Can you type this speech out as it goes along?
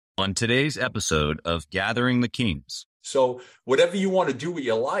on today's episode of Gathering the Kings. So whatever you want to do with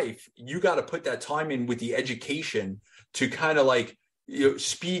your life, you got to put that time in with the education to kind of like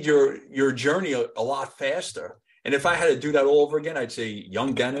speed your journey a lot faster. And if I had to do that all over again, I'd say,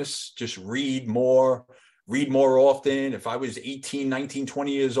 young Dennis, just read more often. If I was 18, 19,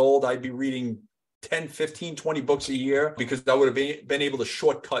 20 years old, I'd be reading 10, 15, 20 books a year because I would have been able to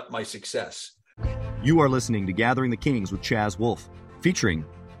shortcut my success. You are listening to Gathering the Kings with Chaz Wolfe, featuring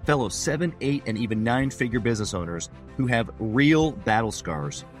fellow 7, 8, and even 9-figure business owners who have real battle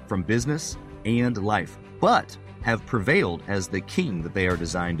scars from business and life, but have prevailed as the king that they are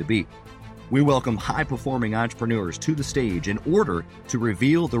designed to be. We welcome high-performing entrepreneurs to the stage in order to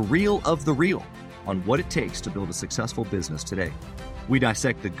reveal the real of the real on what it takes to build a successful business today. We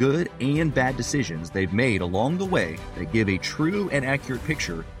dissect the good and bad decisions they've made along the way that give a true and accurate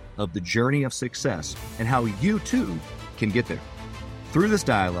picture of the journey of success and how you too can get there. Through this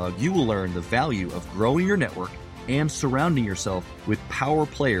dialogue, you will learn the value of growing your network and surrounding yourself with power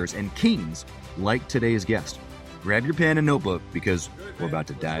players and kings like today's guest. Grab your pen and notebook because we're about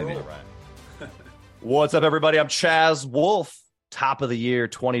to dive in. What's up, everybody? I'm Chaz Wolfe. Top of the year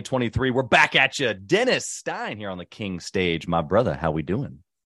 2023. We're back at you. Dennis Stein here on the King stage. My brother, how we doing?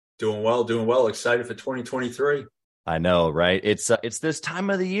 Doing well. Excited for 2023. I know, right? It's this time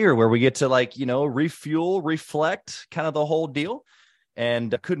of the year where we get to refuel, reflect, kind of the whole deal.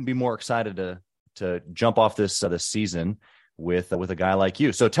 And couldn't be more excited to jump off this season with a guy like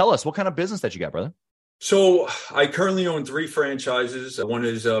you. So tell us, what kind of business that you got, brother? So I currently own 3 franchises. One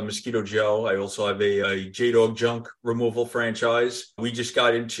is Mosquito Joe. I also have a J-Dog junk removal franchise. We just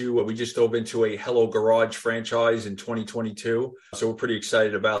dove into a Hello Garage franchise in 2022. So we're pretty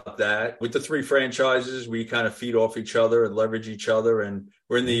excited about that. With the 3 franchises, we kind of feed off each other and leverage each other. And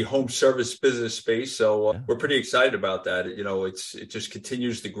we're in the home service business space. So we're pretty excited about that. It just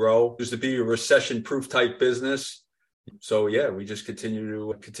continues to grow. There's to be a recession-proof type business. So yeah, we just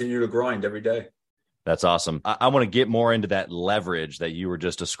continue to grind every day. That's awesome. I want to get more into that leverage that you were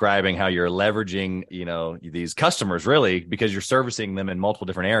just describing, how you're leveraging, these customers really because you're servicing them in multiple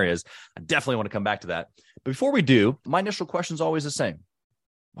different areas. I definitely want to come back to that. But before we do, my initial question is always the same.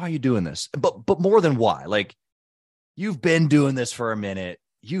 Why are you doing this? But more than why, like you've been doing this for a minute.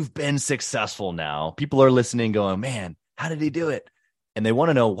 You've been successful now. People are listening going, man, how did he do it? And they want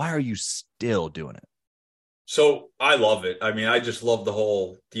to know, why are you still doing it? So I love it. I mean, I just love the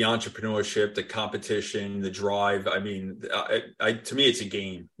entrepreneurship, the competition, the drive. I mean, to me, it's a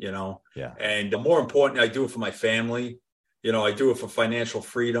game, Yeah. And more important, I do it for my family. I do it for financial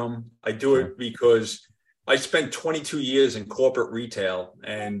freedom. I do it because I spent 22 years in corporate retail.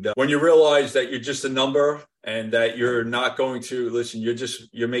 And when you realize that you're just a number and that you're not going to listen,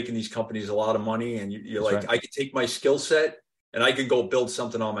 you're making these companies a lot of money. And you're like, right. I could take my skill set and I can go build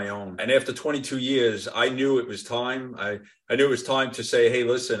something on my own. And after 22 years, I knew it was time. I knew it was time to say, hey,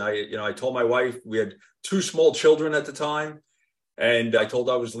 listen, I told my wife, we had 2 small children at the time. And I told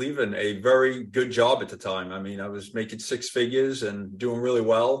her I was leaving a very good job at the time. I mean, I was making 6 figures and doing really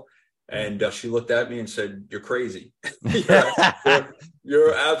well. And she looked at me and said, you're crazy.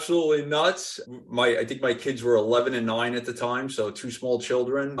 You're absolutely nuts. I think my kids were 11 and 9 at the time. So 2 small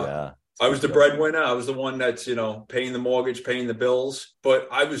children. Yeah. I was the breadwinner. I was the one that's, paying the mortgage, paying the bills. But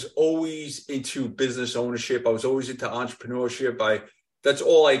I was always into business ownership. I was always into entrepreneurship. That's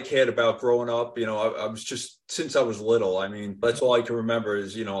all I cared about growing up. I was just, since I was little, I mean, that's all I can remember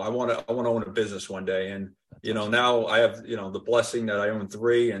is, I want to own a business one day. And, now I have, the blessing that I own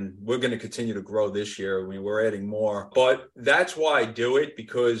 3 and we're going to continue to grow this year. I mean, we're adding more, but that's why I do it,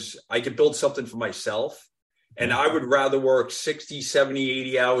 because I could build something for myself. And I would rather work 60, 70,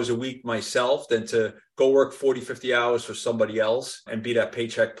 80 hours a week myself than to go work 40, 50 hours for somebody else and be that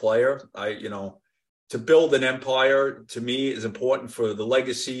paycheck player. To build an empire to me is important for the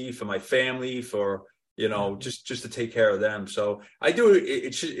legacy, for my family, for, just to take care of them. So I do it.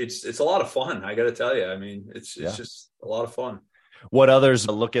 It's a lot of fun. I got to tell you, I mean, it's just a lot of fun. What others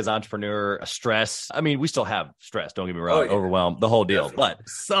look as entrepreneur stress. I mean, we still have stress. Don't get me wrong, overwhelmed, the whole deal. Definitely. But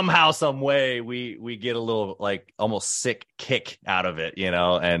somehow, some way, we get a little like almost sick kick out of it,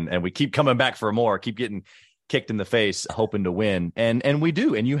 and we keep coming back for more, keep getting kicked in the face, hoping to win, and we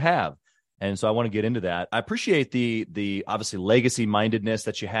do, and you have. And so I want to get into that. I appreciate the obviously legacy mindedness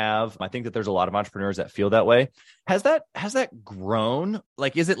that you have. I think that there's a lot of entrepreneurs that feel that way. Has that grown?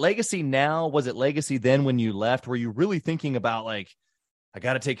 Like, is it legacy now? Was it legacy then when you left? Were you really thinking about like, I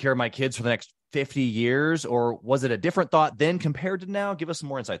got to take care of my kids for the next 50 years? Or was it a different thought then compared to now? Give us some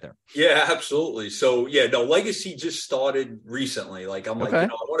more insight there. Yeah, absolutely. So legacy just started recently. Like, I'm like, I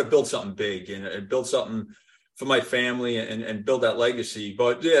want to build something big and build something for my family and build that legacy.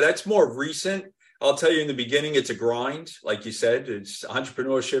 But yeah, that's more recent. I'll tell you, in the beginning, it's a grind. Like you said, it's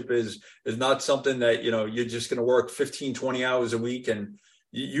entrepreneurship is not something that, you're just going to work 15, 20 hours a week. And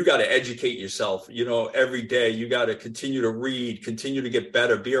you got to educate yourself, every day. You got to continue to read, continue to get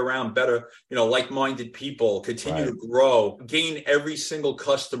better, be around better, like-minded people, continue to grow, gain every single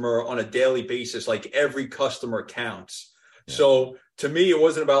customer on a daily basis. Like every customer counts. Yeah. So to me, it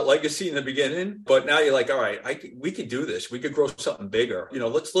wasn't about legacy in the beginning, but now you're like, all right, we could do this. We could grow something bigger.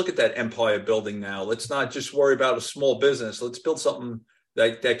 Let's look at that empire building now. Let's not just worry about a small business. Let's build something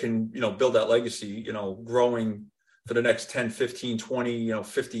that can, build that legacy, growing for the next 10, 15, 20,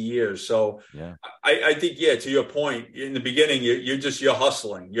 50 years. So yeah. I think, to your point, in the beginning, you're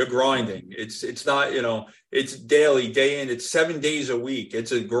hustling, you're grinding. Yeah. It's not, it's daily, day in, it's 7 days a week.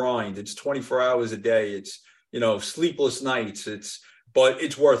 It's a grind. It's 24 hours a day. It's, sleepless nights. But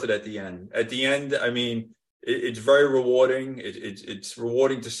it's worth it at the end. At the end, I mean, it's very rewarding. It's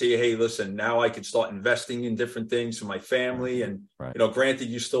rewarding to see, hey, listen, now I can start investing in different things for my family. And, granted,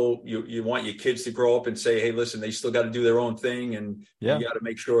 you want your kids to grow up and say, hey, listen, they still got to do their own thing. And you got to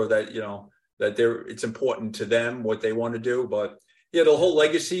make sure that, that it's important to them what they want to do. But yeah, the whole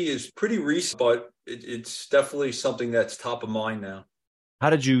legacy is pretty recent, but it's definitely something that's top of mind now. How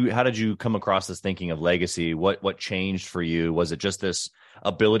did you come across this thinking of legacy? What changed for you? Was it just this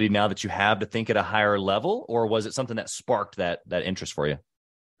ability now that you have to think at a higher level, or was it something that sparked that interest for you?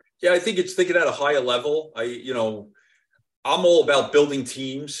 Yeah, I think it's thinking at a higher level. I'm all about building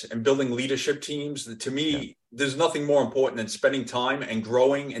teams and building leadership teams. To me, there's nothing more important than spending time and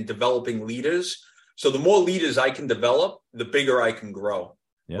growing and developing leaders. So the more leaders I can develop, the bigger I can grow.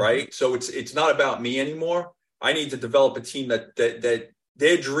 Yeah. Right. So it's not about me anymore. I need to develop a team that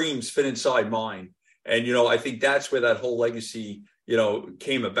their dreams fit inside mine. And, I think that's where that whole legacy,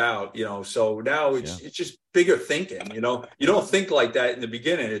 came about, so now it's just bigger thinking, you don't think like that in the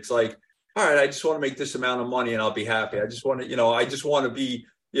beginning. It's like, all right, I just want to make this amount of money and I'll be happy. I just want to, be,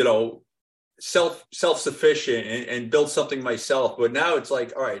 self-sufficient and build something myself. But now it's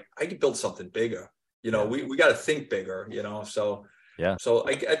like, all right, I can build something bigger. We got to think bigger, so, yeah. So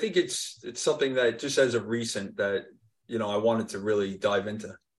I think it's something that just as of recent that, I wanted to really dive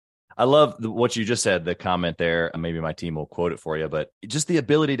into. I love what you just said, the comment there. Maybe my team will quote it for you, but just the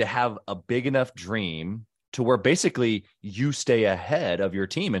ability to have a big enough dream to where basically you stay ahead of your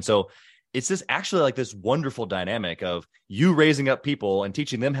team. And so it's this actually like this wonderful dynamic of you raising up people and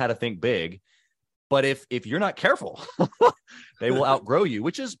teaching them how to think big. But if you're not careful, they will outgrow you,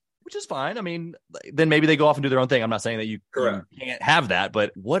 which is fine. I mean, then maybe they go off and do their own thing. I'm not saying that you can't have that,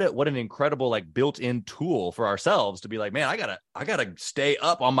 but what an incredible like built-in tool for ourselves to be like, man, I gotta stay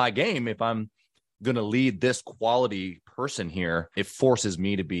up on my game if I'm going to lead this quality person here. It forces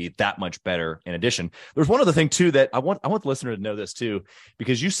me to be that much better. In addition, there's one other thing too that I want the listener to know this too,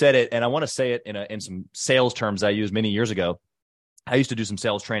 because you said it, and I want to say it in some sales terms I used many years ago. I used to do some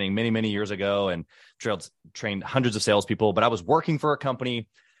sales training many years ago and trained hundreds of salespeople, but I was working for a company.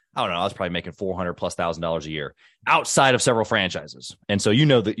 I don't know, I was probably making $400,000+ a year outside of several franchises. And so you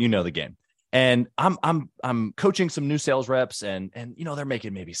know the game. And I'm coaching some new sales reps and they're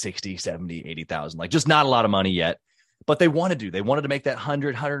making maybe 60, 70, 80,000, like just not a lot of money yet. But they wanted to make that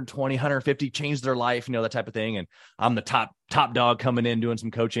 100, 120, 150, change their life, that type of thing. And I'm the top dog coming in doing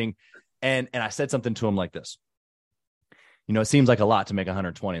some coaching. And I said something to them like this. It seems like a lot to make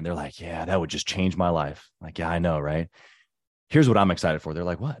 120. And they're like, yeah, that would just change my life. Like, yeah, I know, right? Here's what I'm excited for. They're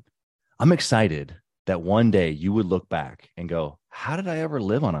like, what? I'm excited that one day you would look back and go, how did I ever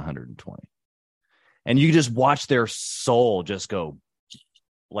live on 120? And you just watch their soul just go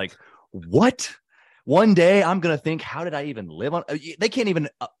like, what? One day I'm going to think, how did I even live on? They can't even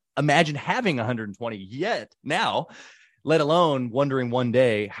imagine having 120 yet now, let alone wondering one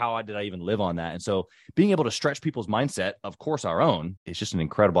day, how did I even live on that? And so being able to stretch people's mindset, of course, our own, is just an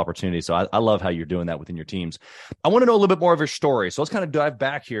incredible opportunity. So I love how you're doing that within your teams. I want to know a little bit more of your story. So let's kind of dive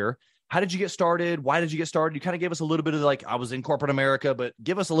back here. How did you get started? Why did you get started? You kind of gave us a little bit of like, I was in corporate America, but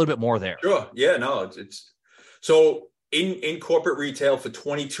give us a little bit more there. Sure. Yeah, no, it's so in corporate retail for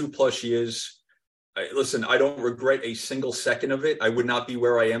 22+ years. Listen, I don't regret a single second of it. I would not be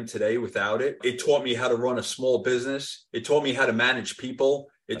where I am today without it. It taught me how to run a small business. It taught me how to manage people.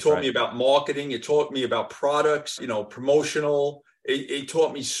 It taught me about marketing. It taught me about products, promotional. It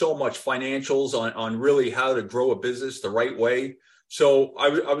taught me so much financials on really how to grow a business the right way. So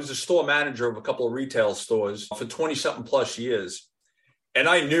I was a store manager of a couple of retail stores for 20-something+ years. And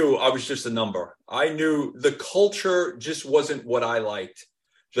I knew I was just a number. I knew the culture just wasn't what I liked.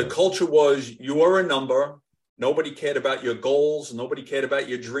 The culture was, you are a number. Nobody cared about your goals. Nobody cared about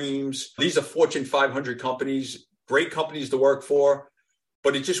your dreams. These are Fortune 500 companies, great companies to work for.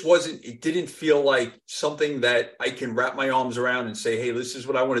 But it didn't feel like something that I can wrap my arms around and say, hey, this is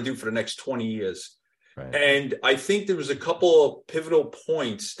what I want to do for the next 20 years. Right. And I think there was a couple of pivotal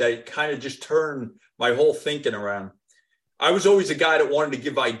points that kind of just turned my whole thinking around. I was always a guy that wanted to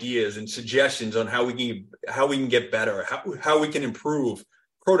give ideas and suggestions on how we can get better, how we can improve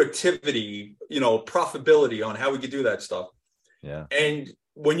productivity, profitability, on how we could do that stuff. Yeah. And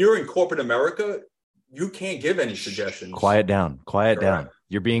when you're in corporate America, you can't give any suggestions. Quiet down.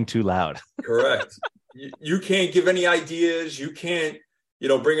 You're being too loud. Correct. You can't give any ideas. You can't,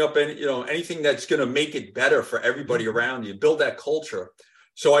 bring up anything that's going to make it better for everybody around you, build that culture.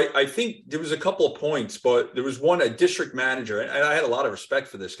 So I think there was a couple of points, but there was one, a district manager, and I had a lot of respect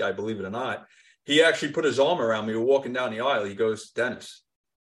for this guy, believe it or not. He actually put his arm around me. We were walking down the aisle. He goes, Dennis,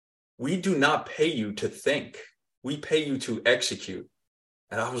 we do not pay you to think. We pay you to execute.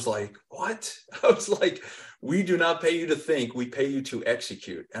 And I was like, what? I was like, we do not pay you to think. We pay you to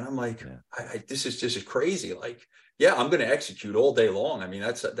execute. And I'm like, this is just crazy. Like, yeah, I'm going to execute all day long. I mean,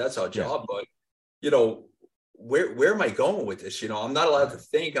 that's our job. Yeah. But, where am I going with this? I'm not allowed to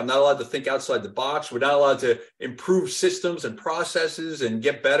think. I'm not allowed to think outside the box. We're not allowed to improve systems and processes and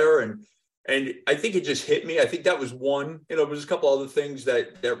get better. And I think it just hit me. I think that was one. There was a couple other things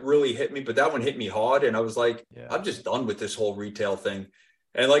that really hit me, but that one hit me hard. And I was like, I'm just done with this whole retail thing.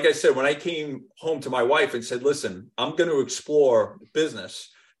 And like I said, when I came home to my wife and said, listen, I'm going to explore business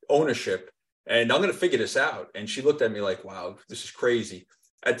ownership and I'm going to figure this out. And she looked at me like, wow, this is crazy.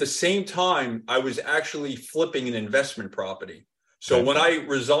 At the same time, I was actually flipping an investment property. So when I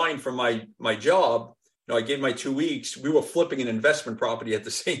resigned from my job, I gave my 2 weeks, we were flipping an investment property at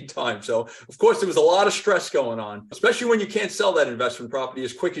the same time. So of course there was a lot of stress going on, especially when you can't sell that investment property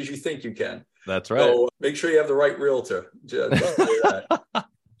as quick as you think you can. That's right. So make sure you have the right realtor.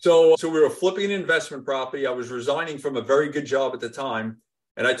 So we were flipping an investment property. I was resigning from a very good job at the time.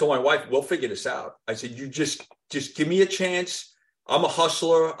 And I told my wife, we'll figure this out. I said, you just give me a chance. I'm a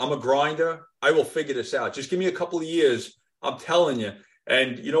hustler. I'm a grinder. I will figure this out. Just give me a couple of years. I'm telling you.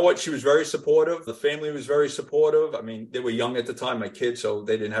 And you know what? She was very supportive. The family was very supportive. I mean, they were young at the time, my kids, so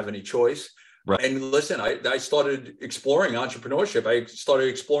they didn't have any choice. Right. And listen, I started exploring entrepreneurship. I started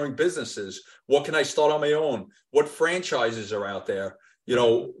exploring businesses. What can I start on my own? What franchises are out there?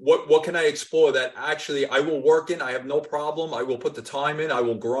 What can I explore that actually I will work in? I have no problem. I will put the time in. I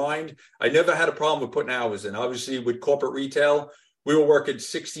will grind. I never had a problem with putting hours in. Obviously, with corporate retail, we were working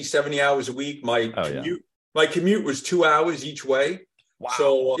 60, 70 hours a week. My commute was 2 hours each way. Wow.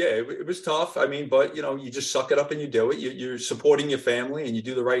 So it was tough. I mean, but you just suck it up and you do it. You're supporting your family and you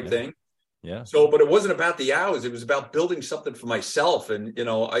do the right thing. Yeah. So, but it wasn't about the hours. It was about building something for myself. And,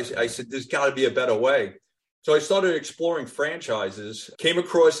 I said, there's got to be a better way. So I started exploring franchises, came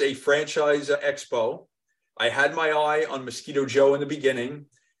across a franchise expo. I had my eye on Mosquito Joe in the beginning.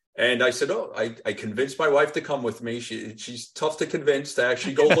 And I said, I convinced my wife to come with me. She's tough to convince to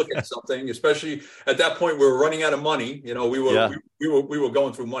actually go look at something, especially at that point, we were running out of money. We were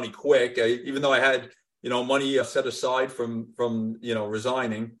going through money quick, even though I had, money set aside from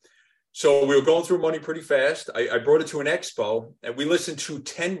resigning. So we were going through money pretty fast. I brought it to an expo and we listened to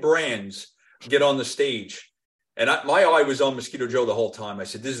 10 brands get on the stage. And my eye was on Mosquito Joe the whole time. I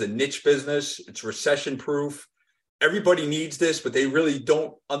said, this is a niche business. It's recession proof. Everybody needs this, but they really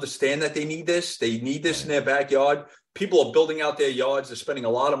don't understand that they need this. They need this in their backyard. People are building out their yards. They're spending a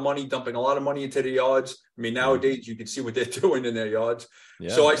lot of money, dumping a lot of money into their yards. I mean, nowadays you can see what they're doing in their yards.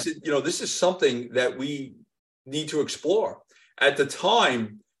 Yeah. So I said, this is something that we need to explore. At the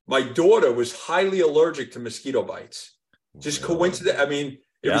time, my daughter was highly allergic to mosquito bites. Just coincident. I mean,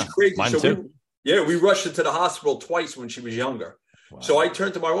 it was crazy. Mine too. We rushed her to the hospital twice when she was younger. Wow. So I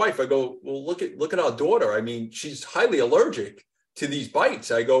turned to my wife. I go, well, look at our daughter. I mean, she's highly allergic to these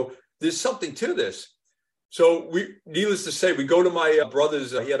bites. I go, there's something to this. So needless to say, we go to my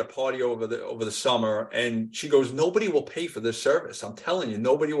brother's. He had a party over the summer, and she goes, nobody will pay for this service. I'm telling you,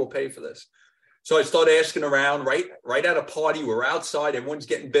 nobody will pay for this. So I started asking around. Right at a party, we're outside. Everyone's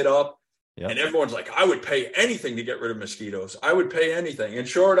getting bit up. Yep. And everyone's like, I would pay anything to get rid of mosquitoes. I would pay anything. And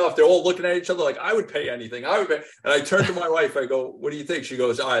sure enough, they're all looking at each other like, I would pay anything. I would pay. And I turned to my wife. I go, what do you think? She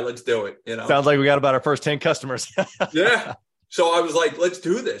goes, all right, let's do it. Sounds like we got about our first 10 customers. Yeah. So I was like, let's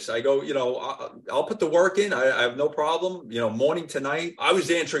do this. I go, I'll put the work in. I have no problem. Morning to night. I was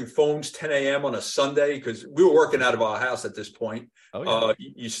answering phones 10 a.m. on a Sunday because we were working out of our house at this point. Oh, yeah.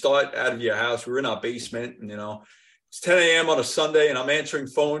 You start out of your house. We were in our basement and, it's 10 a.m. on a Sunday and I'm answering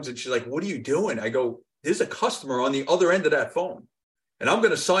phones and she's like, what are you doing? I go, there's a customer on the other end of that phone. and I'm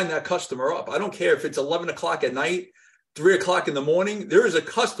going to sign that customer up. I don't care if it's 11 o'clock at night, 3 o'clock in the morning. There is a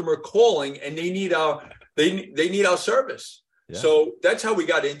customer calling and they need our service. Yeah. So that's how we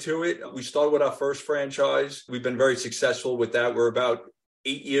got into it. We started with our first franchise. We've been very successful with that. We're about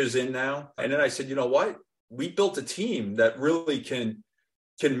 8 years in now. And then I said, you know what? We built a team that really can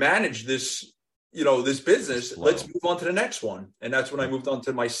manage this, this business. Let's move on to the next one. And that's when I moved on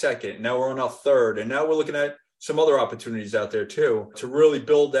to my second. Now we're on our third. And now we're looking at some other opportunities out there too, to really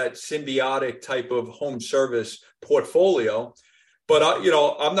build that symbiotic type of home service portfolio. But I'm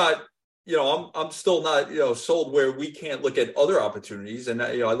still not, sold where we can't look at other opportunities. And,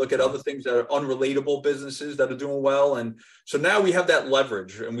 I look at other things that are unrelatable businesses that are doing well. And so now we have that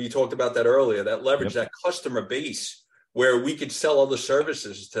leverage. And we talked about that earlier, that leverage, that customer base where we could sell other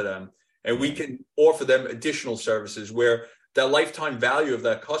services to them and we can offer them additional services where that lifetime value of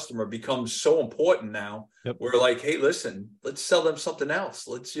that customer becomes so important now. We're like, hey, listen, let's sell them something else.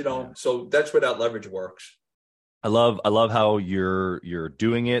 So that's where that leverage works. I love how you're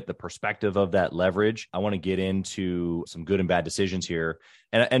doing it, the perspective of that leverage. I want to get into some good and bad decisions here.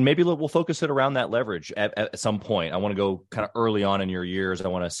 And maybe we'll focus it around that leverage at some point. I want to go kind of early on in your years. I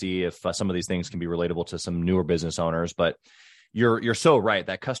want to see if some of these things can be relatable to some newer business owners. But you're so right.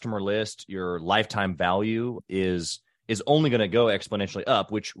 That customer list, your lifetime value is only going to go exponentially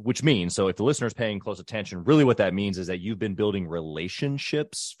up, which means, so if the listener's paying close attention, really what that means is that you've been building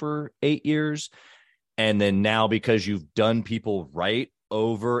relationships for 8 years. And then now, because you've done people right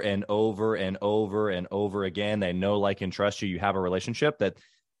over and over and over and over again, they know, like, and trust you, you have a relationship that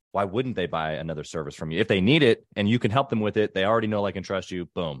why wouldn't they buy another service from you? If they need it and you can help them with it, they already know, like, and trust you,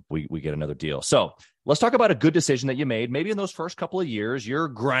 boom, we get another deal. So let's talk about a good decision that you made. Maybe in those first couple of years, you're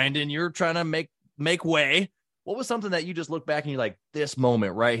grinding, you're trying to make way. What was something that you just look back and you're like, this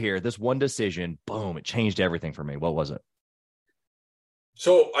moment right here, this one decision, boom, it changed everything for me? What was it?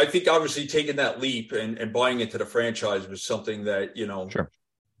 So I think obviously taking that leap and buying into the franchise was something that, sure,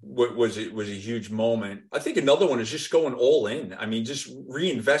 was a huge moment. I think another one is just going all in. I mean, just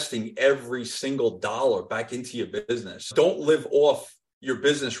reinvesting every single dollar back into your business. Don't live off your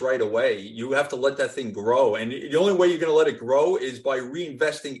business right away. You have to let that thing grow. And the only way you're going to let it grow is by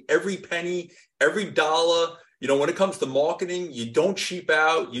reinvesting every penny, every dollar. When it comes to marketing, you don't cheap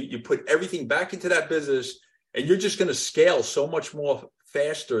out. You put everything back into that business, and you're just going to scale so much more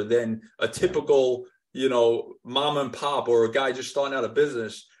faster than a typical, mom and pop or a guy just starting out a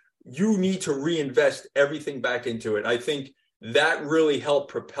business. You need to reinvest everything back into it. I think that really helped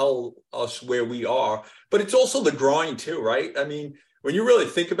propel us where we are. But it's also the grind too, right? I mean, when you really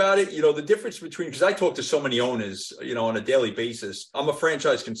think about it, the difference between, because I talk to so many owners, on a daily basis. I'm a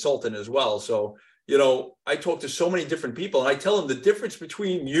franchise consultant as well. So, I talk to so many different people and I tell them the difference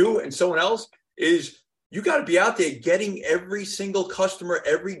between you and someone else is you got to be out there getting every single customer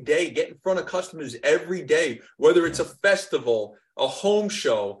every day, get in front of customers every day, whether it's a festival, a home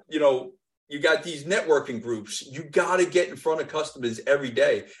show, you got these networking groups. You got to get in front of customers every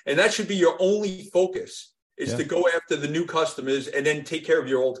day. And that should be your only focus is to go after the new customers and then take care of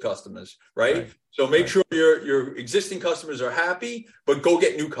your old customers, right? So make sure your existing customers are happy, but go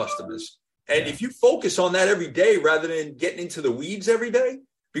get new customers. And if you focus on that every day rather than getting into the weeds every day,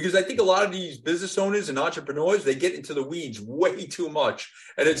 because I think a lot of these business owners and entrepreneurs, they get into the weeds way too much.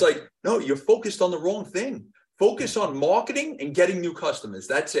 And it's like, no, you're focused on the wrong thing. Focus on marketing and getting new customers.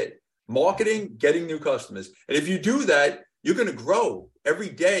 That's it. Marketing, getting new customers. And if you do that, you're going to grow every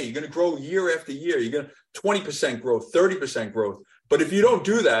day. You're going to grow year after year. You're going to 20% growth, 30% growth. But if you don't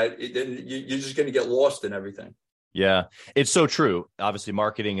do that, then you're just going to get lost in everything. Yeah, it's so true. Obviously,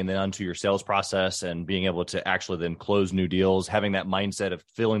 marketing and then onto your sales process and being able to actually then close new deals, having that mindset of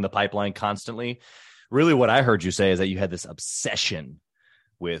filling the pipeline constantly. Really, what I heard you say is that you had this obsession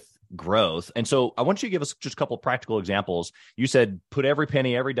with growth. And so I want you to give us just a couple of practical examples. You said put every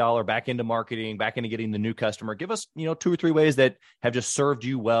penny, every dollar back into marketing, back into getting the new customer. Give us, 2 or 3 ways that have just served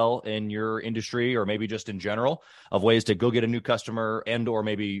you well in your industry or maybe just in general of ways to go get a new customer and or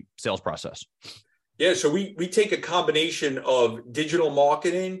maybe sales process. Yeah, so we take a combination of digital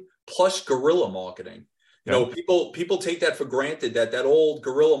marketing plus guerrilla marketing. People take that for granted that old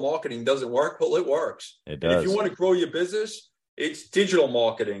guerrilla marketing doesn't work. Well, it works. It does. And if you want to grow your business, it's digital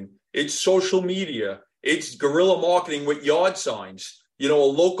marketing, it's social media, it's guerrilla marketing with yard signs. A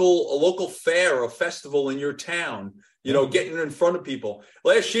local fair or festival in your town. Getting in front of people.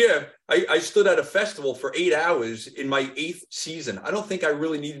 Last year, I stood at a festival for 8 hours in my 8th season. I don't think I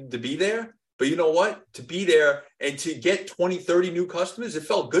really needed to be there. But you know what? To be there and to get 20, 30 new customers, it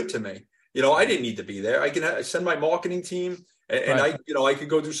felt good to me. I didn't need to be there. I can send my marketing team and I could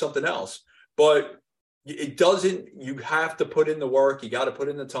go do something else. But It doesn't, you have to put in the work. You got to put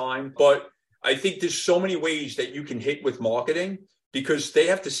in the time. But I think there's so many ways that you can hit with marketing because they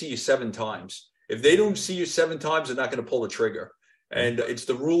have to see you 7 times. If they don't see you 7 times, they're not going to pull the trigger. And it's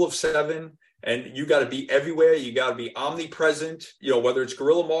the rule of 7. And you got to be everywhere. You got to be omnipresent, whether it's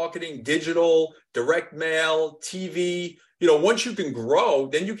guerrilla marketing, digital, direct mail, TV. Once you can grow,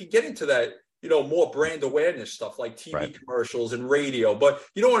 then you can get into that, more brand awareness stuff like TV commercials and radio. But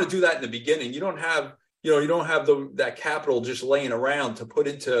you don't want to do that in the beginning. You don't have that capital just laying around to put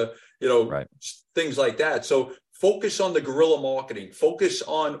into, things like that. So focus on the guerrilla marketing, focus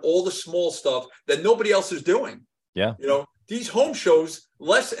on all the small stuff that nobody else is doing. Yeah. These home shows,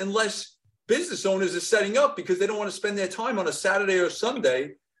 less and less business owners are setting up because they don't want to spend their time on a Saturday or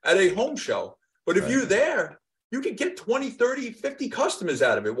Sunday at a home show. But if you're there, you can get 20, 30, 50 customers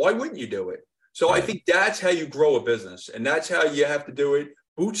out of it. Why wouldn't you do it? So I think that's how you grow a business. And that's how you have to do it.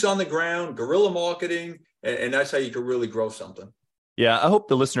 Boots on the ground, guerrilla marketing, and that's how you can really grow something. Yeah, I hope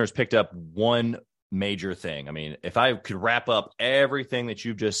the listeners picked up one major thing. I mean, if I could wrap up everything that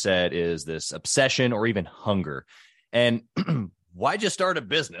you've just said is this obsession or even hunger. And why just start a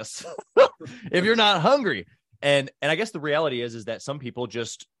business if you're not hungry? And I guess the reality is that some people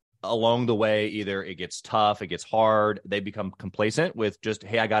just along the way, either it gets tough, it gets hard, they become complacent with just,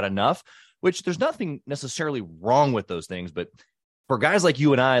 hey, I got enough, which there's nothing necessarily wrong with those things. But for guys like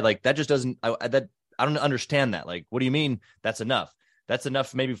you and I, like that just doesn't, I don't understand that. Like, what do you mean that's enough? That's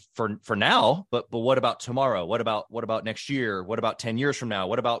enough maybe for now, but what about tomorrow? What about next year? What about 10 years from now?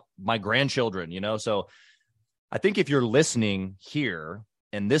 What about my grandchildren? So I think if you're listening here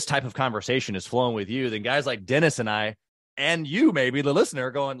and this type of conversation is flowing with you, then guys like Dennis and I, and you, maybe the listener,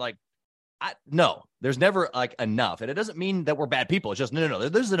 are going like, no, there's never like enough. And it doesn't mean that we're bad people. It's just, no.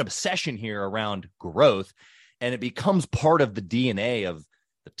 There's an obsession here around growth, and it becomes part of the DNA of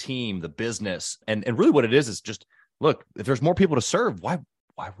the team, the business. And really what it is just, look, if there's more people to serve, why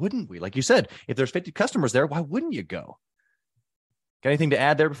wouldn't we? Like you said, if there's 50 customers there, why wouldn't you go? Got anything to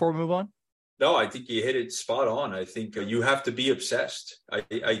add there before we move on? No, I think you hit it spot on. I think you have to be obsessed.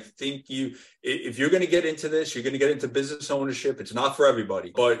 I think if you're going to get into this, you're going to get into business ownership. It's not for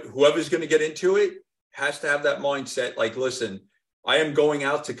everybody, but whoever's going to get into it has to have that mindset. Like, listen, I am going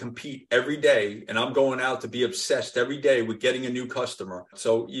out to compete every day, and I'm going out to be obsessed every day with getting a new customer.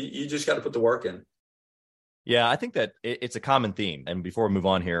 So you just got to put the work in. Yeah, I think that it's a common theme. And before we move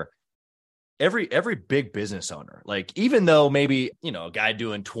on here, every big business owner, like even though maybe, a guy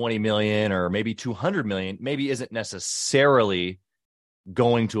doing 20 million or maybe 200 million, maybe isn't necessarily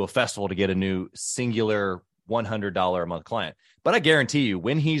going to a festival to get a new singular $100 a month client. But I guarantee you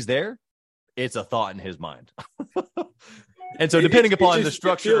when he's there, it's a thought in his mind. And so depending upon the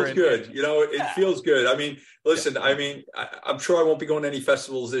structure. It feels good. It feels good. I mean, listen, I'm sure I won't be going to any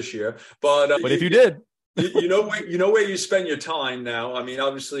festivals this year, but if you did, you know where you spend your time now. I mean,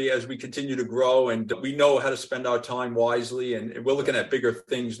 obviously, as we continue to grow and we know how to spend our time wisely, and we're looking at bigger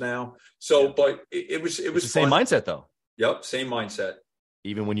things now. So, but it was the same mindset though. Yep, same mindset.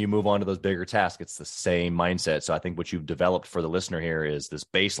 Even when you move on to those bigger tasks, it's the same mindset. So I think what you've developed for the listener here is this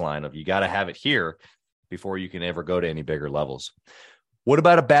baseline of you got to have it here before you can ever go to any bigger levels. What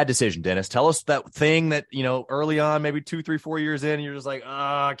about a bad decision, Dennis? Tell us that thing that, early on, maybe 2, 3, 4 years in, you're just like,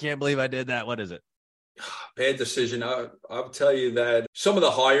 I can't believe I did that. What is it? Bad decision. I'll tell you that some of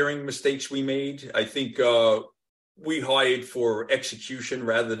the hiring mistakes we made, I think we hired for execution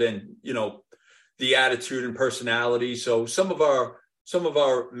rather than, the attitude and personality. So some of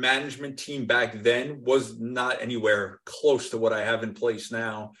our management team back then was not anywhere close to what I have in place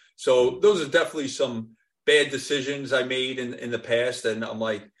now. So those are definitely some bad decisions I made in the past. And I'm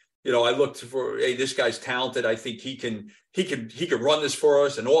like, I looked for, hey, this guy's talented. I think he could run this for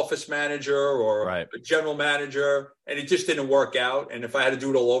us, an office manager or a general manager. And it just didn't work out. And if I had to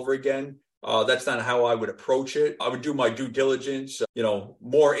do it all over again, that's not how I would approach it. I would do my due diligence,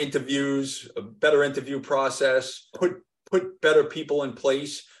 more interviews, a better interview process, put better people in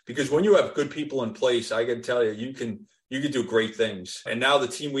place, because when you have good people in place, I can tell you, you can do great things. And now the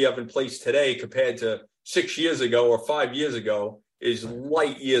team we have in place today compared to 6 years ago or 5 years ago is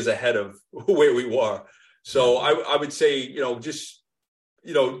light years ahead of where we were. So I would say, just,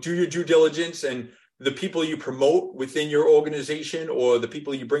 do your due diligence, and the people you promote within your organization or the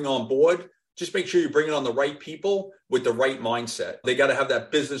people you bring on board, just make sure you're bringing on the right people with the right mindset. They got to have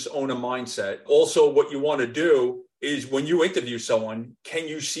that business owner mindset. Also, what you want to do is when you interview someone, can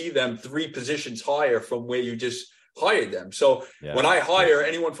you see them 3 positions higher from where you just hired them? So when I hire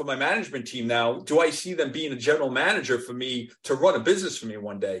anyone from my management team now, do I see them being a general manager for me to run a business for me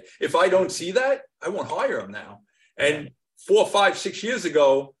one day? If I don't see that, I won't hire them now. And 4, 5, 6 years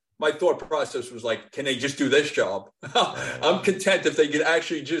ago, my thought process was like, can they just do this job? I'm content if they could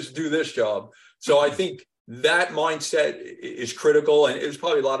actually just do this job. So I think that mindset is critical. And it was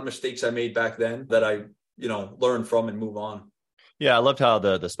probably a lot of mistakes I made back then that I, learn from and move on. Yeah. I loved how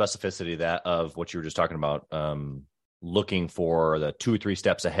the specificity of what you were just talking about, looking for the 2 or 3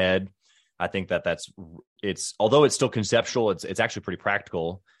 steps ahead. I think it's although it's still conceptual, it's actually pretty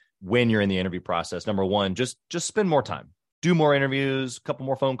practical when you're in the interview process. Number one, just spend more time, do more interviews, a couple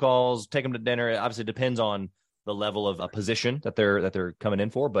more phone calls, take them to dinner. Obviously, it depends on the level of a position that they're coming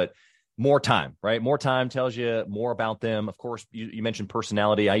in for, but more time, right? More time tells you more about them. Of course, you mentioned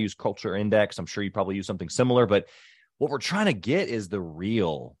personality. I use Culture Index. I'm sure you probably use something similar, but what we're trying to get is the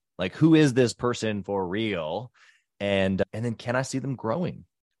real, like, who is this person for real? And then can I see them growing?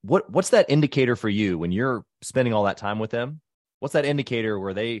 What's that indicator for you when you're spending all that time with them? What's that indicator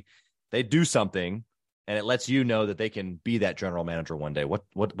where they do something and it lets you know that they can be that general manager one day?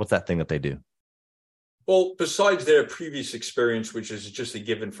 What's that thing that they do? Well, besides their previous experience, which is just a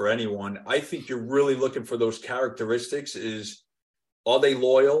given for anyone, I think you're really looking for those characteristics are they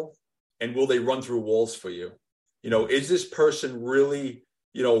loyal and will they run through walls for you? Is this person really,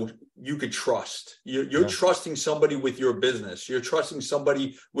 you could trust? You're trusting somebody with your business. You're trusting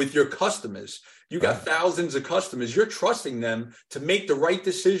somebody with your customers. You got thousands of customers. You're trusting them to make the right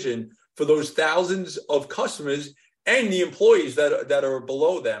decision for those thousands of customers and the employees that are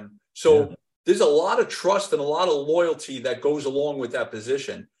below them. So there's a lot of trust and a lot of loyalty that goes along with that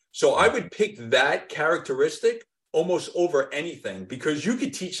position. So I would pick that characteristic almost over anything because you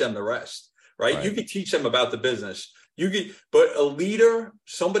could teach them the rest, right? You could teach them about the business. But a leader,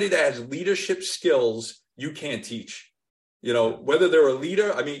 somebody that has leadership skills, you can't teach. Whether they're a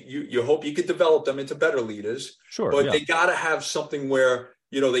leader, I mean, you hope you could develop them into better leaders. Sure. But they got to have something where,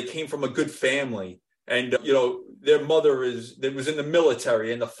 they came from a good family and, their mother was in the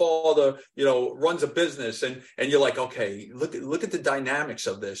military and the father, runs a business and you're like, okay, look at the dynamics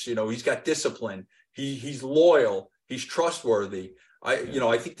of this. He's got discipline. He's loyal. He's trustworthy.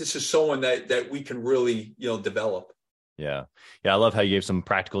 I think this is someone that we can really, develop. Yeah. I love how you gave some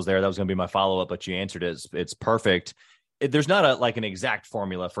practicals there. That was going to be my follow-up, but you answered it. It's perfect. There's not an exact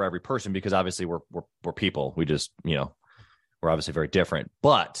formula for every person because obviously we're people. We just, we're obviously very different.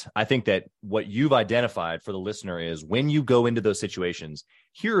 But I think that what you've identified for the listener is when you go into those situations,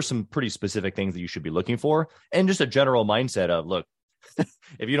 here are some pretty specific things that you should be looking for. And just a general mindset of, look,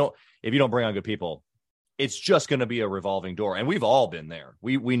 if you don't bring on good people, it's just going to be a revolving door. And we've all been there.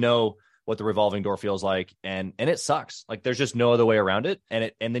 We know what the revolving door feels like. And it sucks. Like there's just no other way around it.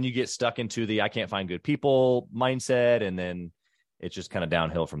 And then you get stuck into the, I can't find good people mindset. And then it's just kind of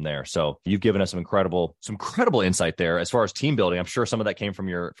downhill from there. So you've given us some incredible insight there as far as team building. I'm sure some of that came from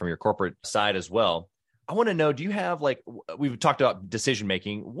your corporate side as well. I want to know, do you have, like, we've talked about decision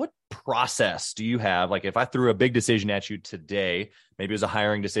making. What process do you have? Like if I threw a big decision at you today, maybe it was a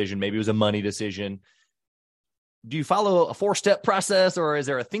hiring decision, maybe it was a money decision. Do you follow a 4-step process or is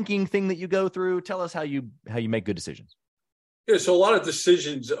there a thinking thing that you go through? Tell us how you make good decisions. Yeah. So a lot of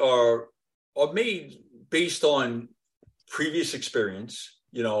decisions are made based on previous experience,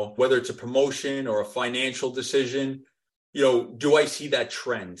 whether it's a promotion or a financial decision, do I see that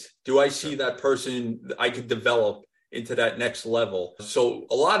trend? Do I see that person I could develop into that next level? So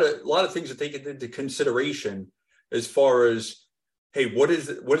a lot of things are taken into consideration as far as, hey, what is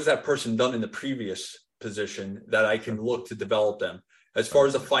that person done in the previous position that I can look to develop them? As far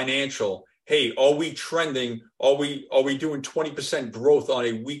as the financial, hey, are we trending? Are we doing 20% growth on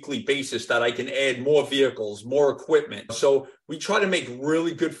a weekly basis that I can add more vehicles, more equipment? So we try to make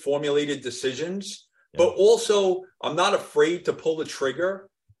really good formulated decisions, but also I'm not afraid to pull the trigger.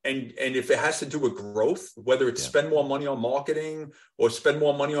 And if it has to do with growth, whether it's spend more money on marketing or spend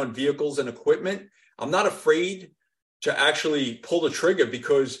more money on vehicles and equipment, I'm not afraid to actually pull the trigger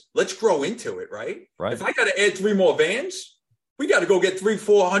because let's grow into it, right? If I got to add 3 more vans, we got to go get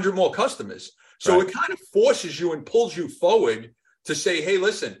 300-400 more customers. So it kind of forces you and pulls you forward to say, hey,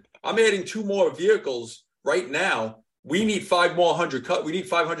 listen, I'm adding 2 more vehicles right now. We need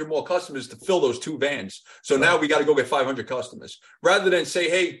 500 more customers to fill those 2 vans. So now we got to go get 500 customers rather than say,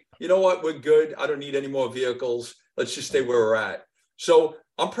 hey, you know what? We're good. I don't need any more vehicles. Let's just stay where we're at. So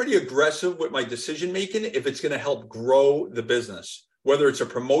I'm pretty aggressive with my decision making if it's going to help grow the business, whether it's a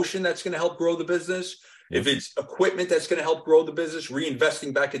promotion that's going to help grow the business, if it's equipment that's going to help grow the business,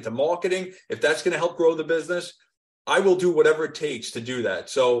 reinvesting back into marketing, if that's going to help grow the business, I will do whatever it takes to do that.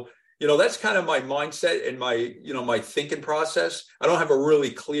 So, that's kind of my mindset and my, my thinking process. I don't have a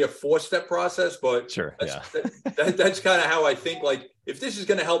really clear 4-step process, but sure, that's kind of how I think. Like, if this is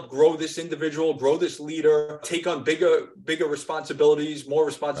going to help grow this individual, grow this leader, take on bigger responsibilities, more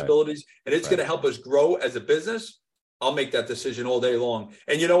responsibilities, and it's going to help us grow as a business, I'll make that decision all day long.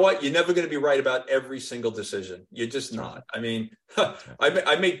 And you know what? You're never going to be right about every single decision. You're just not. I mean,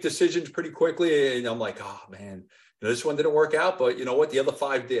 I make decisions pretty quickly, and I'm like, oh man, this one didn't work out, but you know what? The other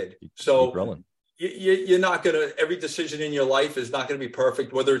 5 did. So you're not going to, every decision in your life is not going to be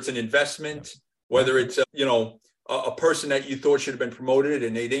perfect, whether it's an investment, whether it's, a person that you thought should have been promoted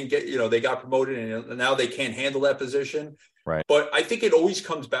and they didn't get, they got promoted and now they can't handle that position. Right. But I think it always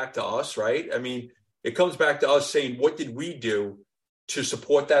comes back to us, right? I mean, it comes back to us saying, what did we do to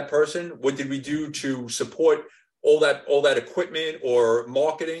support that person? What did we do to support all that equipment or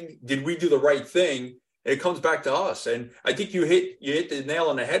marketing? Did we do the right thing? And it comes back to us. And I think you hit the nail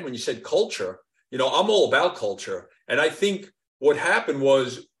on the head when you said culture. I'm all about culture. And I think what happened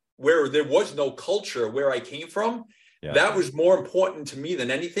was, where there was no culture where I came from, that was more important to me than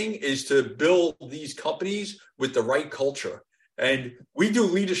anything, is to build these companies with the right culture. And we do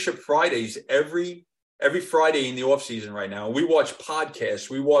Leadership Fridays every Friday in the off season right now. We watch podcasts,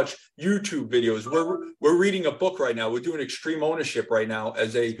 we watch YouTube videos. We're reading a book right now. We're doing Extreme Ownership right now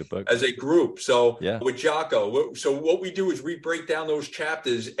as a group. So with Jocko. So what we do is we break down those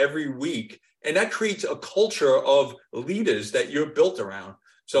chapters every week, and that creates a culture of leaders that you're built around.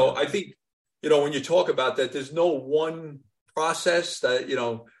 So I think, when you talk about that, there's no one process that,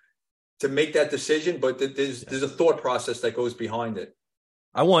 to make that decision, but there's a thought process that goes behind it.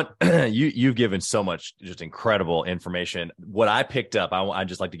 I want you've given so much just incredible information. What I picked up, I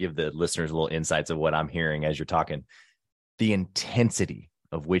just like to give the listeners a little insights of what I'm hearing as you're talking. The intensity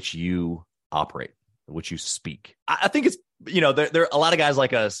of which you operate, which you speak. I think it's, there are a lot of guys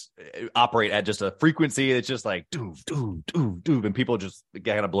like us operate at just a frequency that's just like doof, doof, doof, doof, and people just, it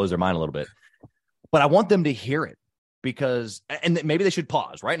kind of blows their mind a little bit. But I want them to hear it, because, and maybe they should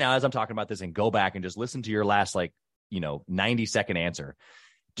pause right now as I'm talking about this and go back and just listen to your last 90-second answer.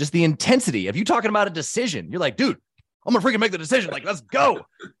 Just the intensity of you talking about a decision. You're like, dude, I'm gonna freaking make the decision. Like, let's go.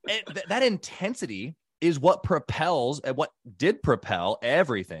 And that intensity is what did propel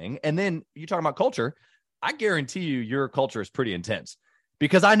everything. And then you talking about culture. I guarantee you your culture is pretty intense,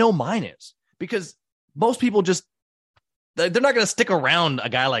 because I know mine is, because most people they're not going to stick around a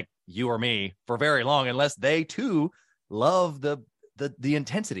guy like you or me for very long unless they too love the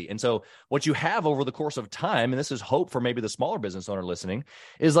intensity. And so what you have over the course of time, and this is hope for maybe the smaller business owner listening,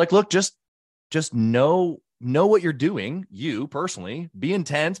 is like, look, just know what you're doing. You personally, be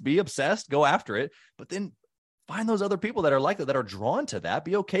intense, be obsessed, go after it, but then find those other people that are like that are drawn to that.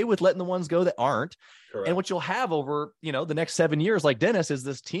 Be okay with letting the ones go that aren't. Correct. And what you'll have over, the next 7 years, like Dennis, is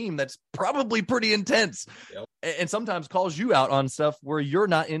this team that's probably pretty intense, and sometimes calls you out on stuff where you're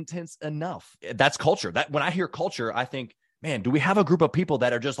not intense enough. That's culture. That when I hear culture, I think, man, do we have a group of people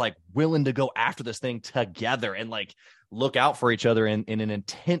that are just like willing to go after this thing together and like look out for each other in an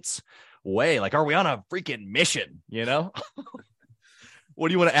intense way? Like, are we on a freaking mission? What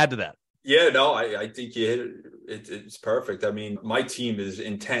do you want to add to that? Yeah, no, I think you hit it. It's perfect. I mean, my team is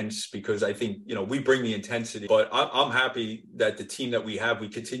intense because I think, we bring the intensity, but I'm happy that the team that we have, we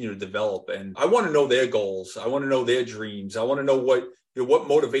continue to develop. And I want to know their goals. I want to know their dreams. I want to know what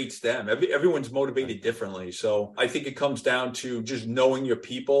motivates them. Everyone's motivated differently. So I think it comes down to just knowing your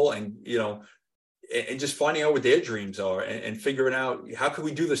people and, and just finding out what their dreams are and figuring out, how can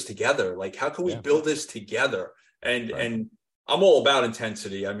we do this together? Like, how can we build this together? And I'm all about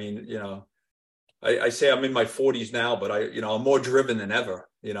intensity. I mean, I say I'm in my 40s now, but I'm more driven than ever,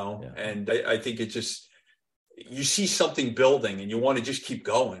 and I think it just, you see something building and you want to just keep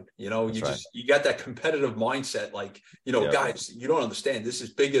going, you got that competitive mindset. Like, guys, you don't understand. This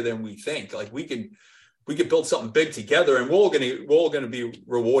is bigger than we think. Like we could build something big together, and we're all going to be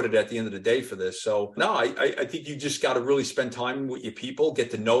rewarded at the end of the day for this. So no, I think you just got to really spend time with your people, get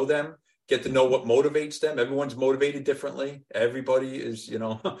to know them, get to know what motivates them. Everyone's motivated differently. Everybody is,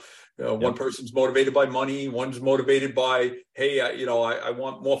 one person's motivated by money. One's motivated by, hey, I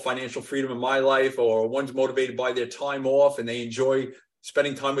want more financial freedom in my life, or one's motivated by their time off and they enjoy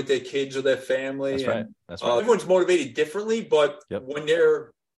spending time with their kids or their family. That's right. Everyone's motivated differently, but when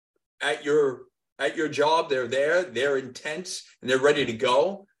they're at your job, they're intense and they're ready to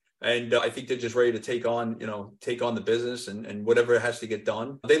go. And I think they're just ready to take on the business and whatever has to get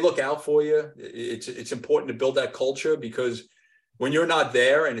done. They look out for you. It's important to build that culture, because when you're not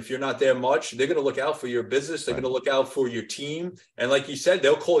there, and if you're not there much, they're going to look out for your business. They're going to look out for your team. And like you said,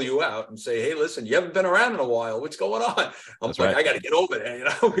 they'll call you out and say, hey, listen, you haven't been around in a while. What's going on? I'm like, I got to get over there.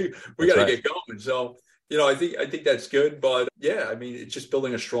 We got to get going. So, I think that's good. But yeah, I mean, it's just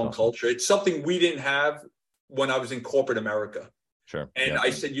building a strong culture. It's something we didn't have when I was in corporate America. Sure. And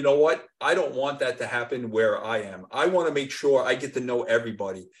I said, you know what? I don't want that to happen where I am. I want to make sure I get to know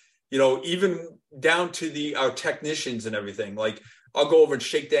everybody, even down to our technicians and everything. Like, I'll go over and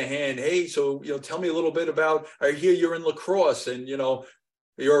shake their hand. Hey, so, tell me a little bit about, I hear you're in lacrosse and,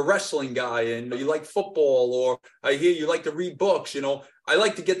 you're a wrestling guy and you like football, or I hear you like to read books. I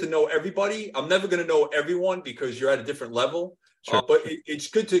like to get to know everybody. I'm never going to know everyone because you're at a different level. Sure. But it's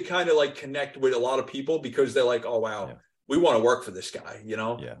good to kind of like connect with a lot of people because they're like, oh, wow, we want to work for this guy,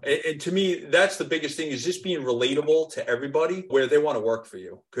 Yeah. And to me, that's the biggest thing, is just being relatable to everybody where they want to work for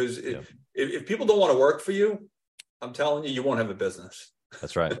you. Because if people don't want to work for you, I'm telling you, you won't have a business.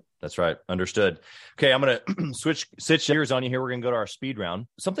 That's right. That's right. Understood. Okay, I'm going to switch gears on you here. We're going to go to our speed round.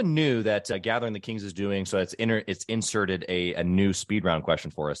 Something new that Gathering the Kings is doing. So it's inserted a new speed round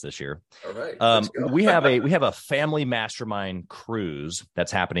question for us this year. All right. We have a family mastermind cruise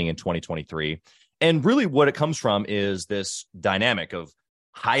that's happening in 2023. And really what it comes from is this dynamic of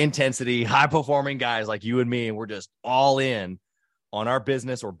high intensity, high performing guys like you and me. And we're just all in on our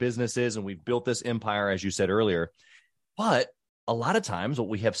business or businesses. And we've built this empire, as you said earlier. But a lot of times what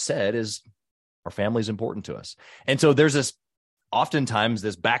we have said is our family is important to us. And so there's oftentimes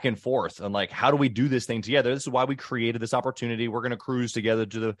this back and forth on like, how do we do this thing together? This is why we created this opportunity. We're going to cruise together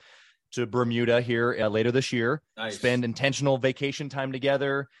to Bermuda here later this year, spend intentional vacation time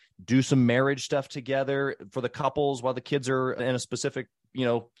together, do some marriage stuff together for the couples while the kids are in a specific,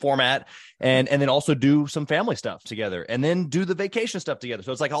 format, and then also do some family stuff together and then do the vacation stuff together.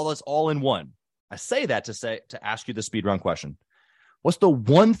 So it's like all this all in one. I say that to ask you the speed round question. What's the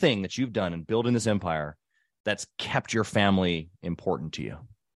one thing that you've done in building this empire that's kept your family important to you?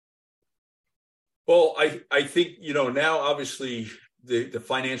 Well, I think, now obviously the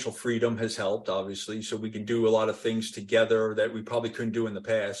financial freedom has helped, obviously, so we can do a lot of things together that we probably couldn't do in the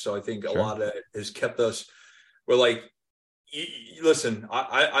past. So I think a lot of it has kept us, we're like, listen,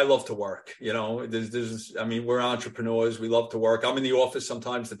 I love to work, we're entrepreneurs. We love to work. I'm in the office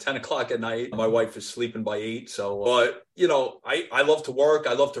sometimes at 10 o'clock at night. My wife is sleeping by 8. So, but I love to work.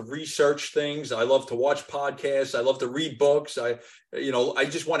 I love to research things. I love to watch podcasts. I love to read books. I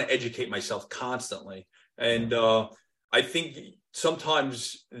just want to educate myself constantly. And I think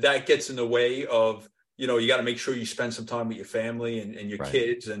sometimes that gets in the way of, you got to make sure you spend some time with your family and your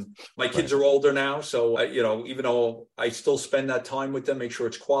kids. And my kids are older now. So, even though I still spend that time with them, make sure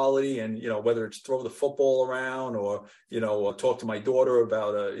it's quality. And, whether it's throw the football around or, talk to my daughter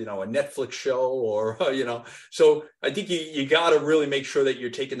about a Netflix show or, so I think you got to really make sure that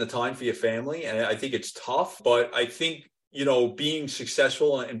you're taking the time for your family. And I think it's tough, but I think, being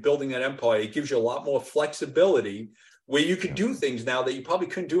successful and building that empire, it gives you a lot more flexibility where you can do things now that you probably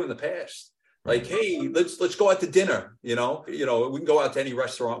couldn't do in the past. Like, hey, let's go out to dinner, we can go out to any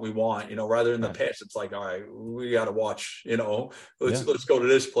restaurant we want, rather in the past, it's like, all right, we got to watch, let's go to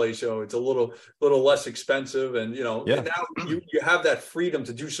this place, it's a little less expensive. And, and now you have that freedom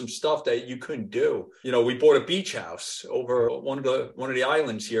to do some stuff that you couldn't do. We bought a beach house over one of the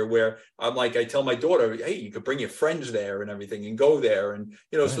islands here where I tell my daughter, hey, you could bring your friends there and everything and go there. And,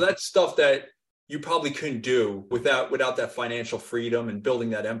 so that's stuff that you probably couldn't do without that financial freedom and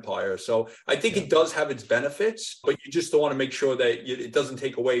building that empire. So I think it does have its benefits, but you just don't want to make sure that it doesn't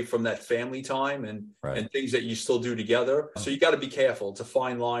take away from that family time and things that you still do together. So you got to be careful. It's a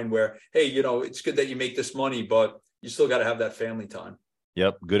fine line where, hey, it's good that you make this money, but you still got to have that family time.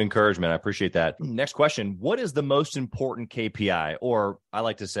 Yep. Good encouragement. I appreciate that. Next question. What is the most important KPI? Or I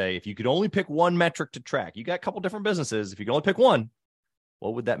like to say, if you could only pick one metric to track, you got a couple different businesses. If you could only pick one,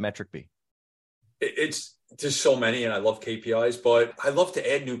 what would that metric be? It's just so many, and I love KPIs, but I love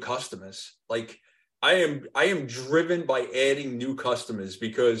to add new customers. Like I am driven by adding new customers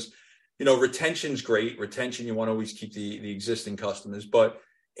because, retention's great. Retention, you want to always keep the existing customers, but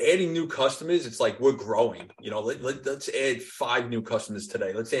adding new customers, it's like we're growing. Let's add 5 new customers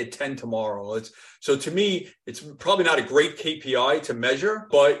today. Let's add 10 tomorrow. So to me, it's probably not a great KPI to measure,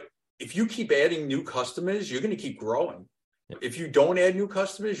 but if you keep adding new customers, you're going to keep growing. If you don't add new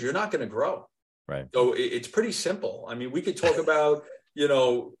customers, you're not going to grow. Right. So it's pretty simple. I mean, we could talk about,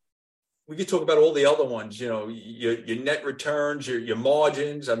 we could talk about all the other ones, your net returns, your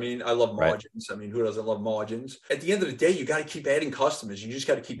margins. I mean, I love margins. Right. I mean, who doesn't love margins? At the end of the day, you got to keep adding customers. You just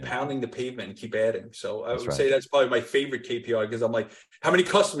got to keep pounding the pavement and keep adding. So I would say that's probably my favorite KPI, because I'm like, how many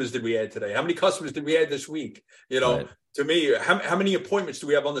customers did we add today? How many customers did we add this week? To me, how many appointments do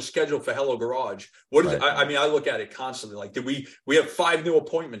we have on the schedule for Hello Garage? What is I mean, I look at it constantly. Like, we have 5 new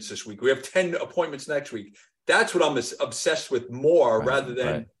appointments this week. We have 10 appointments next week. That's what I'm obsessed with more, rather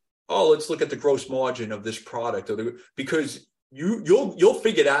than, let's look at the gross margin of this product, because you'll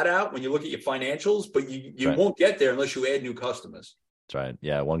figure that out when you look at your financials, but you won't get there unless you add new customers. That's right.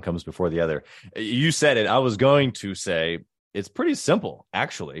 Yeah, one comes before the other. You said it. I was going to say it's pretty simple,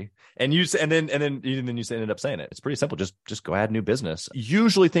 actually. And you ended up saying it. It's pretty simple. Just go add new business.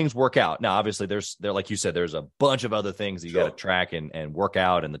 Usually things work out. Now, obviously, like you said, there's a bunch of other things that you got to track and work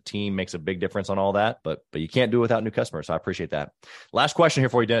out, and the team makes a big difference on all that. But you can't do it without new customers. So I appreciate that. Last question here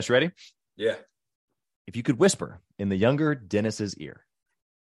for you, Dennis. You ready? Yeah. If you could whisper in the younger Dennis's ear,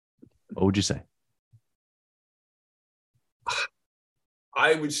 what would you say?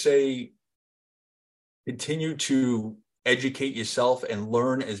 I would say continue to educate yourself and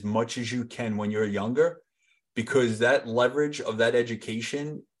learn as much as you can when you're younger, because that leverage of that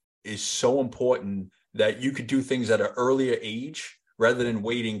education is so important, that you could do things at an earlier age rather than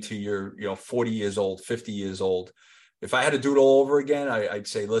waiting till you're 40 years old, 50 years old. If I had to do it all over again, I'd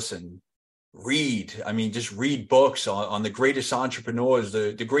say, listen, read. I mean, just read books on the greatest entrepreneurs,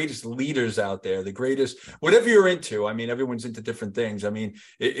 the greatest leaders out there, the greatest, whatever you're into. I mean, everyone's into different things. I mean,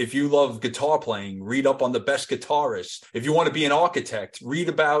 if you love guitar playing, read up on the best guitarists. If you want to be an architect, read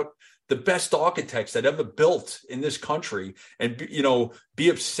about the best architects that ever built in this country, and, be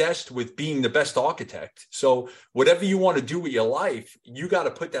obsessed with being the best architect. So whatever you want to do with your life, you got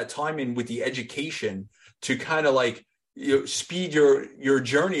to put that time in with the education to kind of like, speed your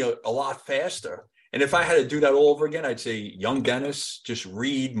journey a lot faster. And if I had to do that all over again, I'd say, young Dennis, just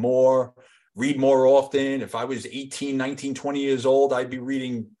read more often. If I was 18, 19, 20 years old, I'd be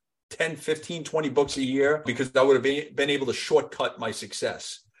reading 10, 15, 20 books a year, because I would have been able to shortcut my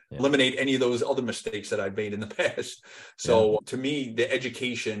success, eliminate any of those other mistakes that I've made in the past. So to me, the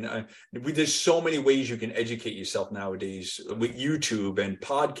education, there's so many ways you can educate yourself nowadays with YouTube and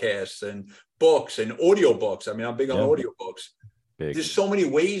podcasts and books and audiobooks. I mean, I'm big on audiobooks. There's so many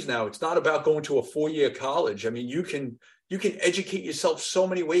ways now. It's not about going to a 4-year college. I mean, you can educate yourself so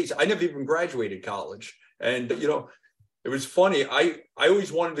many ways. I never even graduated college. And, it was funny. I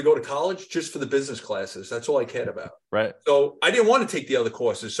always wanted to go to college just for the business classes. That's all I cared about. Right. So I didn't want to take the other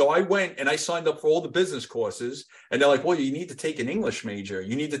courses. So I went and I signed up for all the business courses. And they're like, well, you need to take an English major.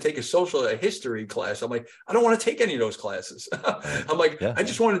 You need to take a history class. I'm like, I don't want to take any of those classes. I'm like, I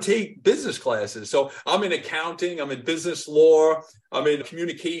just want to take business classes. So I'm in accounting. I'm in business law. I'm in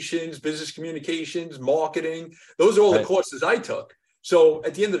communications, business communications, marketing. Those are all the courses I took. So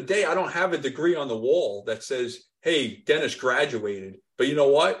at the end of the day, I don't have a degree on the wall that says, hey, Dennis graduated. But you know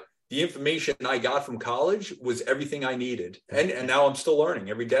what? The information I got from college was everything I needed. And now I'm still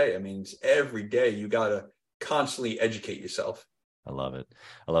learning every day. I mean, every day you got to constantly educate yourself. I love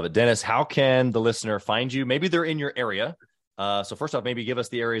it. Dennis, how can the listener find you? Maybe they're in your area. So first off, maybe give us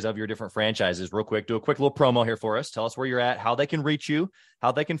the areas of your different franchises real quick. Do a quick little promo here for us. Tell us where you're at, how they can reach you,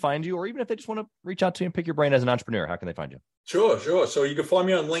 how they can find you, or even if they just want to reach out to you and pick your brain as an entrepreneur, how can they find you? Sure. So you can find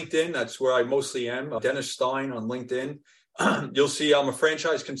me on LinkedIn. That's where I mostly am. Dennis Stein on LinkedIn. You'll see I'm a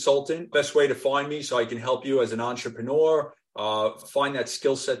franchise consultant. Best way to find me so I can help you as an entrepreneur, find that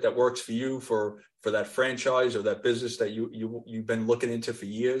skill set that works for you for that franchise or that business that you've been looking into for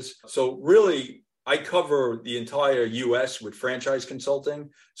years. So really, I cover the entire U.S. with franchise consulting.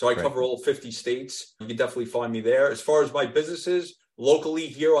 So I cover all 50 states. You can definitely find me there. As far as my businesses, locally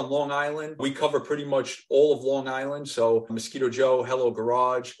here on Long Island, we cover pretty much all of Long Island. So Mosquito Joe, Hello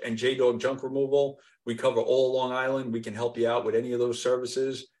Garage, and J-Dog Junk Removal. We cover all Long Island. We can help you out with any of those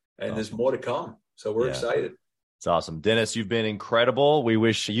services. And there's more to come. So we're excited. It's awesome. Dennis, you've been incredible. We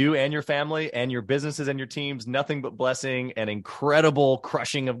wish you and your family and your businesses and your teams nothing but blessing and incredible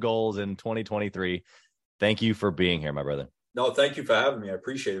crushing of goals in 2023. Thank you for being here, my brother. No, thank you for having me. I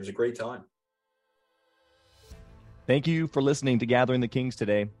appreciate it. It was a great time. Thank you for listening to Gathering the Kings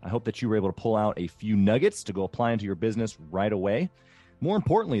today. I hope that you were able to pull out a few nuggets to go apply into your business right away. More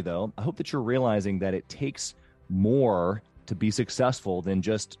importantly, though, I hope that you're realizing that it takes more to be successful than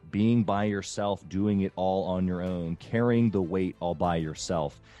just being by yourself, doing it all on your own, carrying the weight all by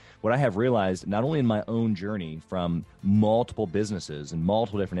yourself. What I have realized, not only in my own journey from multiple businesses and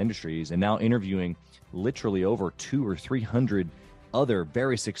multiple different industries, and now interviewing literally over 200 or 300 other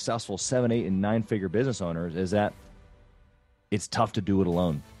very successful 7, 8, and 9-figure business owners, is that it's tough to do it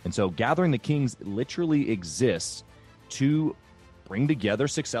alone. And so Gathering the Kings literally exists to bring together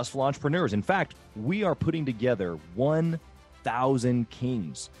successful entrepreneurs. In fact, we are putting together 1,000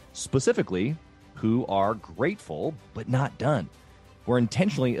 kings, specifically who are grateful but not done. We're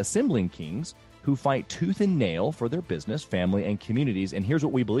intentionally assembling kings who fight tooth and nail for their business, family, and communities. And here's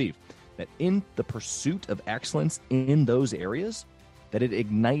what we believe, that in the pursuit of excellence in those areas, that it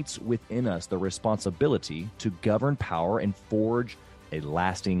ignites within us the responsibility to govern power and forge a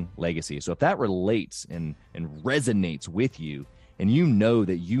lasting legacy. So if that relates and resonates with you, and you know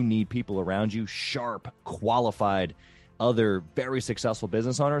that you need people around you, sharp, qualified, other very successful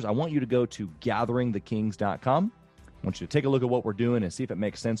business owners, I want you to go to gatheringthekings.com. I want you to take a look at what we're doing and see if it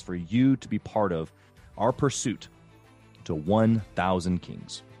makes sense for you to be part of our pursuit to 1,000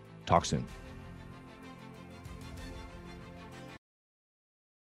 kings. Talk soon.